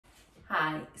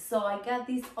Hi, so I got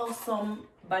this awesome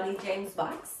Bunny James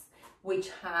box, which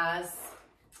has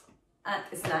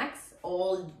snacks,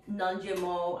 all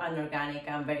non-GMO and organic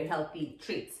and very healthy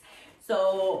treats.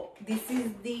 So this is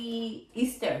the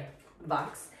Easter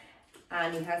box,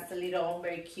 and it has a little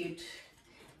very cute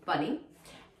bunny.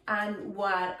 And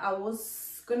what I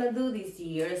was gonna do this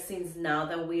year, since now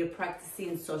that we're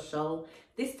practicing social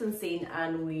distancing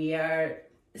and we are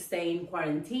staying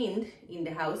quarantined in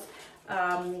the house,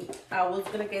 I was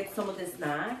gonna get some of the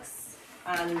snacks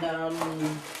and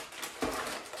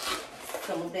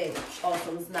some of the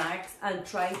awesome snacks and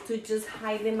try to just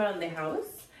hide them around the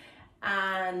house,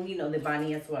 and you know, the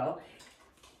bunny as well.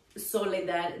 So like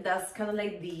that's kind of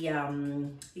like the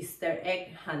Easter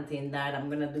egg hunting that I'm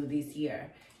gonna do this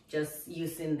year, just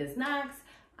using the snacks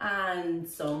and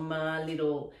some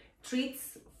little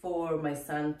treats for my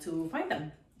son to find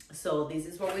them. So this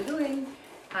is what we're doing,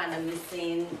 and I'm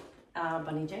using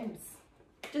Bunny James,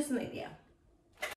 just an idea.